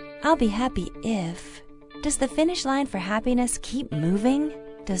 or "I'll be happy if"? Does the finish line for happiness keep moving?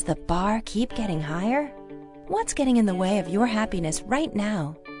 Does the bar keep getting higher? What's getting in the way of your happiness right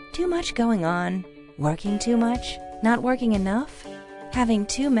now? Too much going on? Working too much? Not working enough? Having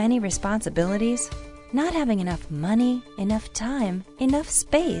too many responsibilities? Not having enough money, enough time, enough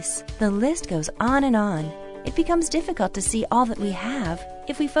space? The list goes on and on. It becomes difficult to see all that we have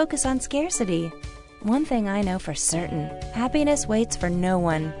if we focus on scarcity. One thing I know for certain, happiness waits for no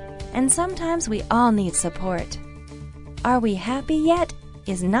one, and sometimes we all need support. Are We Happy Yet?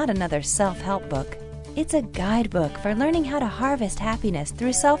 Is not another self-help book. It's a guidebook for learning how to harvest happiness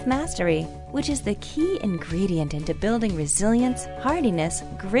through self-mastery, which is the key ingredient into building resilience, hardiness,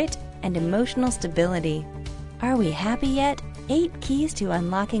 grit, and emotional stability. Are We Happy Yet? 8 Keys to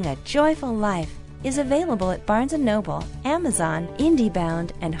Unlocking a Joyful Life is available at Barnes & Noble, Amazon,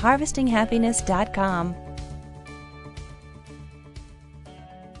 IndieBound, and HarvestingHappiness.com.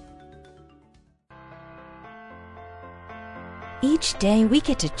 Each day we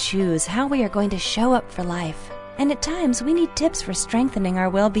get to choose how we are going to show up for life, and at times we need tips for strengthening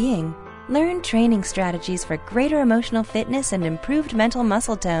our well-being. Learn training strategies for greater emotional fitness and improved mental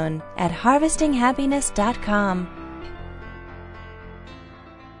muscle tone at HarvestingHappiness.com.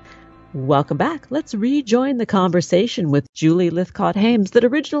 Welcome back. Let's rejoin the conversation with Julie Lythcott-Hames that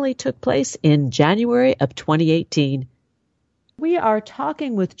originally took place in January of 2018. We are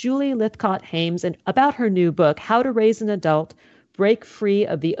talking with Julie Lythcott-Hames about her new book, How to Raise an Adult, Break Free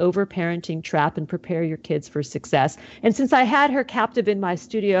of the Overparenting Trap and Prepare Your Kids for Success. And since I had her captive in my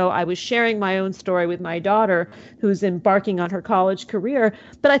studio, I was sharing my own story with my daughter, who's embarking on her college career.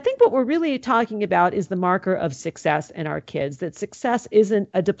 But I think what we're really talking about is the marker of success in our kids, that success isn't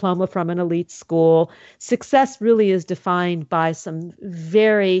a diploma from an elite school. Success really is defined by some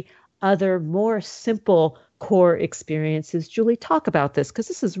very other, more simple core experiences. Julie, talk about this because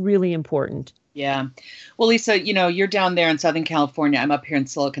this is really important. Yeah. Well, Lisa, you're down there in Southern California. I'm up here in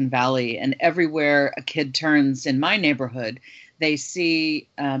Silicon Valley, and everywhere a kid turns in my neighborhood, they see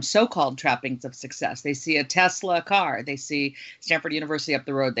so-called trappings of success. They see a Tesla car. They see Stanford University up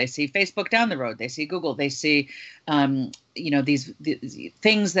the road. They see Facebook down the road. They see Google. They see, these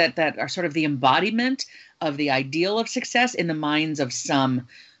things that are sort of the embodiment of the ideal of success in the minds of some.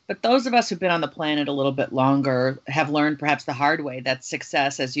 But those of us who've been on the planet a little bit longer have learned perhaps the hard way that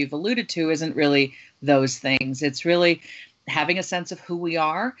success, as you've alluded to, isn't really those things. It's really having a sense of who we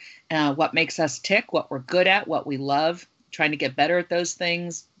are, what makes us tick, what we're good at, what we love, trying to get better at those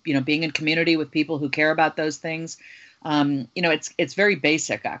things, being in community with people who care about those things. It's very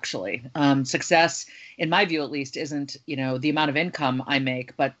basic, actually. Success, in my view at least, isn't, the amount of income I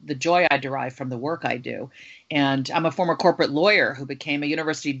make, but the joy I derive from the work I do. And I'm a former corporate lawyer who became a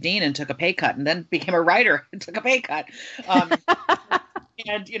university dean and took a pay cut, and then became a writer and took a pay cut. But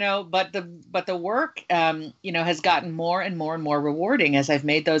the work, has gotten more and more and more rewarding as I've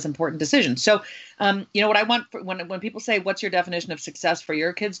made those important decisions. So, what I want when people say, "What's your definition of success for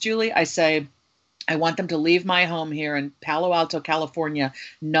your kids, Julie?" I say, I want them to leave my home here in Palo Alto, California,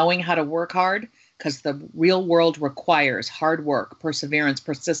 knowing how to work hard, because the real world requires hard work, perseverance,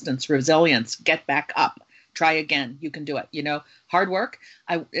 persistence, resilience. Get back up. Try again. You can do it. Hard work.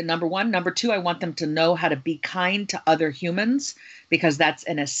 Number one. Number two, I want them to know how to be kind to other humans, because that's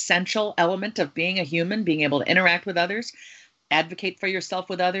an essential element of being a human, being able to interact with others. Advocate for yourself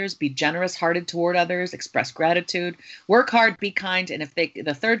with others, be generous-hearted toward others, express gratitude, work hard, be kind. And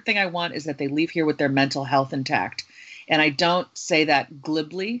the third thing I want is that they leave here with their mental health intact. And I don't say that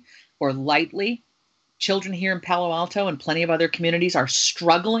glibly or lightly. Children here in Palo Alto and plenty of other communities are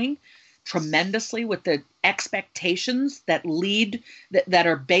struggling tremendously with the expectations that that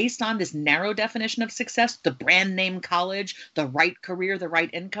are based on this narrow definition of success, the brand name college, the right career, the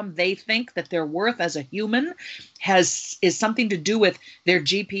right income. They think that their worth as a human is something to do with their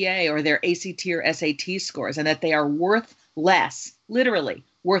GPA or their ACT or SAT scores, and that they are worth less, literally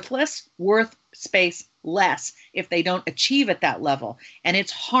worthless, worth space less if they don't achieve at that level. And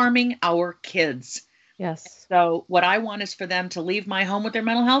it's harming our kids. Yes. So what I want is for them to leave my home with their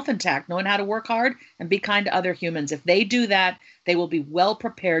mental health intact, knowing how to work hard and be kind to other humans. If they do that, they will be well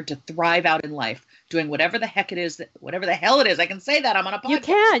prepared to thrive out in life, doing whatever the heck it is, whatever the hell it is. I can say that. I'm on a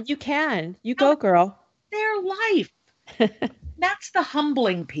podcast. You can. You go, girl. Their life. That's the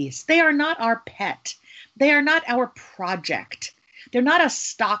humbling piece. They are not our pet. They are not our project. They're not a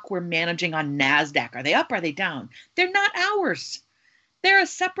stock we're managing on NASDAQ. Are they up? Are they down? They're not ours. They're a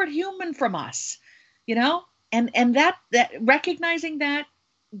separate human from us. And that recognizing that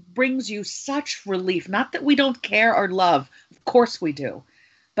brings you such relief. Not that we don't care or love, of course we do,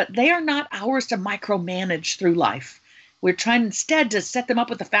 but they are not ours to micromanage through life. We're trying instead to set them up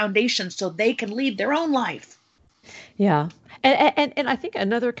with a foundation so they can lead their own life. Yeah. And I think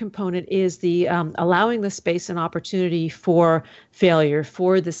another component is the allowing the space and opportunity for failure,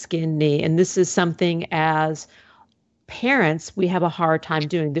 for the skin knee. And this is something as parents we have a hard time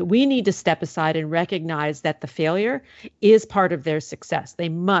doing, that we need to step aside and recognize that the failure is part of their success. They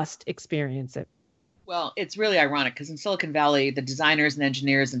must experience it. Well, it's really ironic because in Silicon Valley, the designers and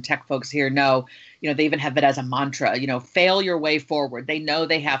engineers and tech folks here know, they even have it as a mantra, fail your way forward. They know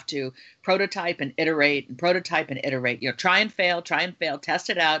they have to prototype and iterate and prototype and iterate, try and fail, test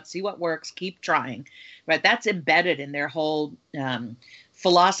it out, see what works, keep trying, right? That's embedded in their whole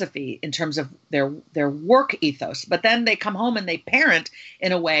philosophy in terms of their work ethos. But then they come home and they parent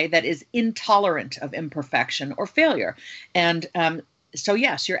in a way that is intolerant of imperfection or failure. And so,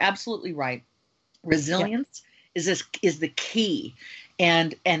 yes, you're absolutely right. Resilience is the key,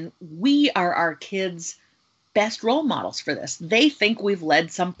 and we are our kids' best role models for this. They think we've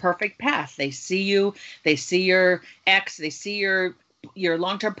led some perfect path. They see you, they see your ex, they see your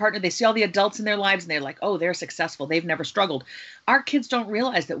long-term partner, they see all the adults in their lives, and they're like, oh, they're successful. They've never struggled. Our kids don't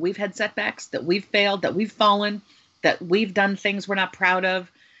realize that we've had setbacks, that we've failed, that we've fallen, that we've done things we're not proud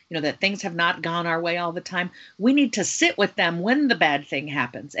of. That things have not gone our way all the time. We need to sit with them when the bad thing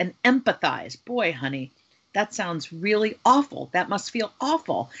happens and empathize. Boy, honey, that sounds really awful. That must feel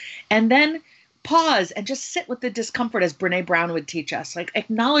awful. And then pause and just sit with the discomfort, as Brene Brown would teach us. Like,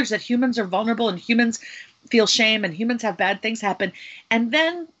 acknowledge that humans are vulnerable and humans feel shame and humans have bad things happen. And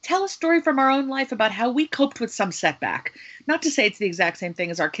then tell a story from our own life about how we coped with some setback. Not to say it's the exact same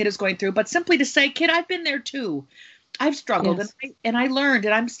thing as our kid is going through, but simply to say, kid, I've been there too. I've struggled, yes. and I learned,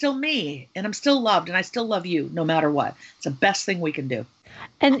 and I'm still me, and I'm still loved, and I still love you no matter what. It's the best thing we can do.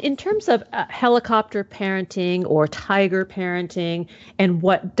 And in terms of helicopter parenting or tiger parenting, and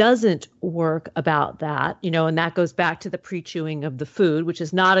what doesn't work about that, and that goes back to the pre-chewing of the food, which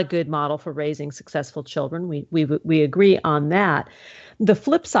is not a good model for raising successful children. We agree on that. The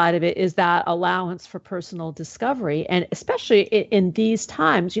flip side of it is that allowance for personal discovery, and especially in these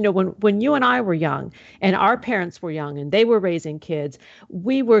times, when you and I were young, and our parents were young, and they were raising kids,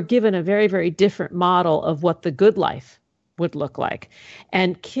 we were given a very, very different model of what the good life would look like.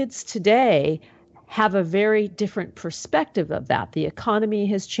 And kids today have a very different perspective of that. The economy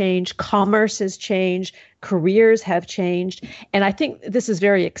has changed, commerce has changed, careers have changed. And I think this is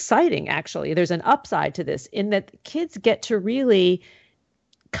very exciting, actually. There's an upside to this in that kids get to really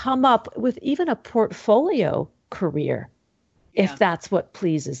come up with even a portfolio career. Yeah. If that's what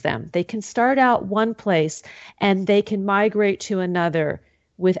pleases them. They can start out one place and they can migrate to another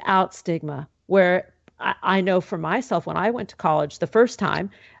without stigma. Where I know for myself, when I went to college the first time,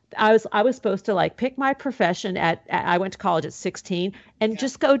 I was supposed to pick my profession I went to college at 16 and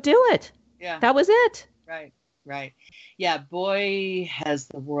just go do it. Yeah. That was it. Right. Yeah. Boy, has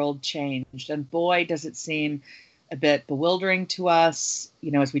the world changed, and boy, does it seem a bit bewildering to us,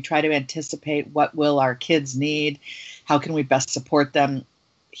 as we try to anticipate what will our kids need, how can we best support them.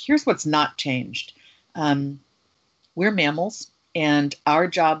 Here's what's not changed. We're mammals, and our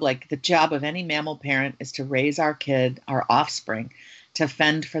job, like the job of any mammal parent, is to raise our kid, our offspring, to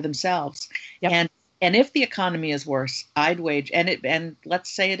fend for themselves. Yep. And if the economy is worse, I'd wager, and let's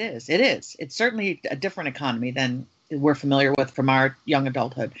say it is. It's certainly a different economy than we're familiar with from our young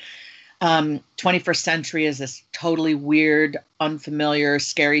adulthood. 21st century is this totally weird, unfamiliar,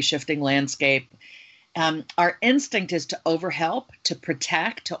 scary, shifting landscape. Our instinct is to overhelp, to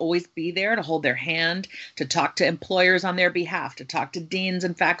protect, to always be there, to hold their hand, to talk to employers on their behalf, to talk to deans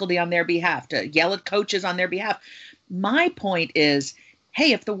and faculty on their behalf, to yell at coaches on their behalf. My point is,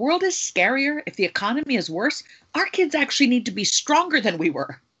 hey, if the world is scarier, if the economy is worse, our kids actually need to be stronger than we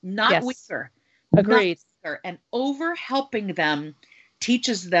were, not weaker. Agreed. Not weaker. And overhelping them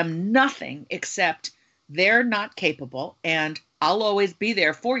teaches them nothing except they're not capable, and I'll always be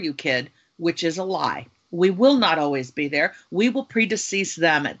there for you, kid, which is a lie. We will not always be there. We will predecease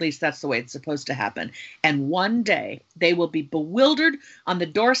them. At least that's the way it's supposed to happen. And one day they will be bewildered on the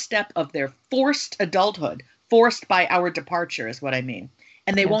doorstep of their forced adulthood, forced by our departure is what I mean.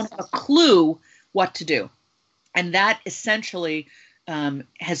 And they won't have a clue what to do. And that essentially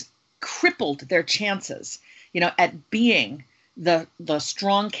has crippled their chances, at being the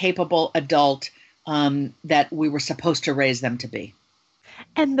strong, capable adult that we were supposed to raise them to be.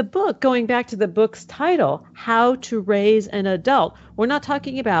 And the book, going back to the book's title, How to Raise an Adult, we're not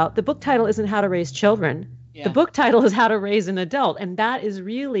talking about, the book title isn't How to Raise Children. Yeah. The book title is How to Raise an Adult. And that is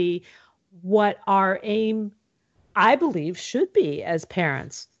really what our aim, I believe, should be as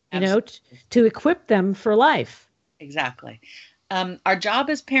parents, to equip them for life. Exactly. Our job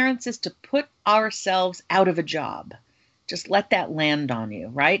as parents is to put ourselves out of a job. Just let that land on you,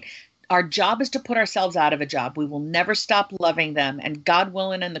 right? Our job is to put ourselves out of a job. We will never stop loving them. And God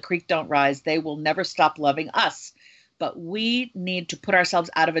willing and the creek don't rise, they will never stop loving us. But we need to put ourselves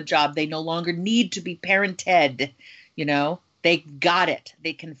out of a job. They no longer need to be parented. They got it.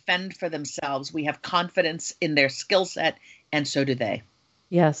 They can fend for themselves. We have confidence in their skill set, and so do they.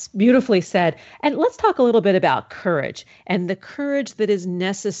 Yes, beautifully said. And let's talk a little bit about courage and the courage that is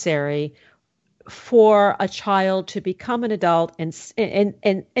necessary for a child to become an adult and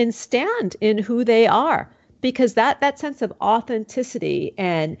stand in who they are. Because that sense of authenticity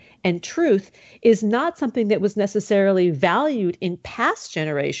and truth is not something that was necessarily valued in past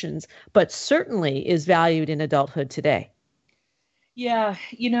generations, but certainly is valued in adulthood today. Yeah,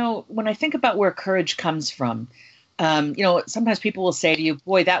 when I think about where courage comes from, sometimes people will say to you,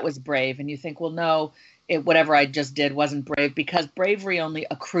 boy, that was brave. And you think, well, no, whatever I just did wasn't brave, because bravery only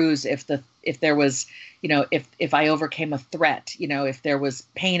accrues if there was, if I overcame a threat, if there was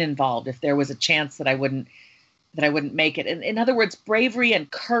pain involved, if there was a chance that I wouldn't make it. In other words, bravery and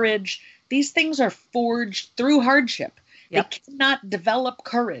courage, these things are forged through hardship. Yep. They cannot develop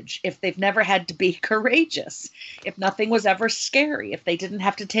courage if they've never had to be courageous, if nothing was ever scary, if they didn't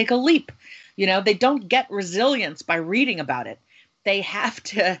have to take a leap. They don't get resilience by reading about it. They have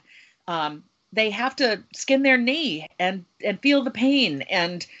to skin their knee and feel the pain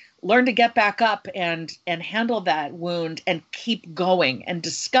and learn to get back up and handle that wound and keep going and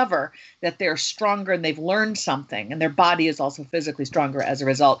discover that they're stronger and they've learned something, and their body is also physically stronger as a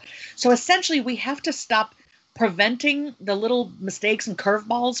result. So essentially, we have to stop preventing the little mistakes and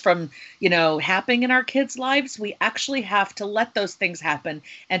curveballs from, happening in our kids' lives. We actually have to let those things happen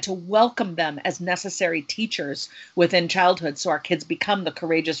and to welcome them as necessary teachers within childhood, so our kids become the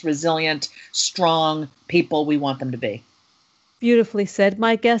courageous, resilient, strong people we want them to be. Beautifully said.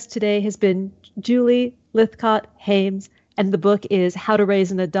 My guest today has been Julie Lythcott-Haims, and the book is How to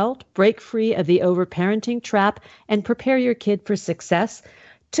Raise an Adult, Break Free of the Overparenting Trap, and Prepare Your Kid for Success.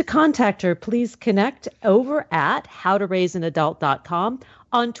 To contact her, please connect over at howtoraiseanadult.com,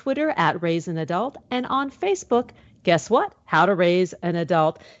 on Twitter at raiseanadult, and on Facebook, guess what? How to Raise an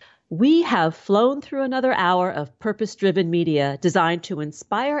Adult. We have flown through another hour of purpose-driven media designed to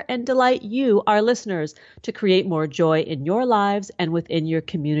inspire and delight you, our listeners, to create more joy in your lives and within your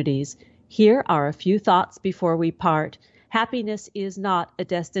communities. Here are a few thoughts before we part. Happiness is not a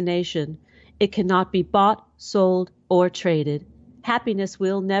destination. It cannot be bought, sold, or traded. Happiness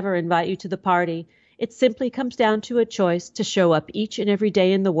will never invite you to the party. It simply comes down to a choice to show up each and every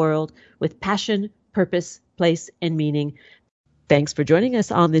day in the world with passion, purpose, place, and meaning. Thanks for joining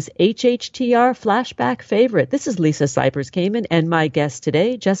us on this HHTR Flashback Favorite. This is Lisa Cypers-Kamen and my guests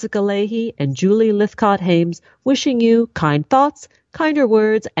today, Jessica Leahy and Julie Lythcott-Haims, wishing you kind thoughts, kinder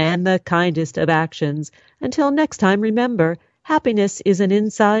words, and the kindest of actions. Until next time, remember, happiness is an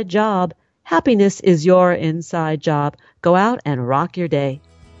inside job. Happiness is your inside job. Go out and rock your day.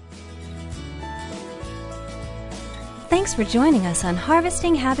 Thanks for joining us on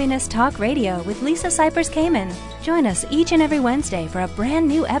Harvesting Happiness Talk Radio with Lisa Cypers-Kamen. Join us each and every Wednesday for a brand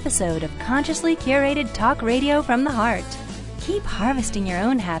new episode of consciously curated talk radio from the heart. Keep harvesting your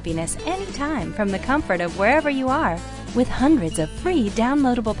own happiness anytime from the comfort of wherever you are, with hundreds of free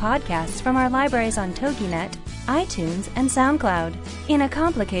downloadable podcasts from our libraries on TogiNet, iTunes, and SoundCloud. In a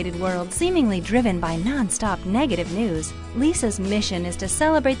complicated world seemingly driven by non-stop negative news, Lisa's mission is to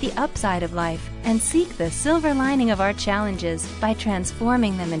celebrate the upside of life and seek the silver lining of our challenges by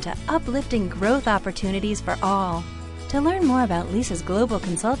transforming them into uplifting growth opportunities for all. To learn more about Lisa's global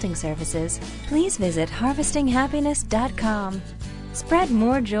consulting services, please visit harvestinghappiness.com. Spread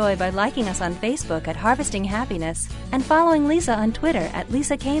more joy by liking us on Facebook at Harvesting Happiness and following Lisa on Twitter at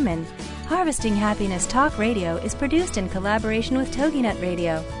Lisa Kamen. Harvesting Happiness Talk Radio is produced in collaboration with TogiNet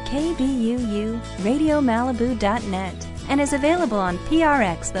Radio, KBUU, RadioMalibu.net, and is available on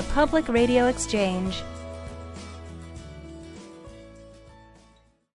PRX, the Public Radio Exchange.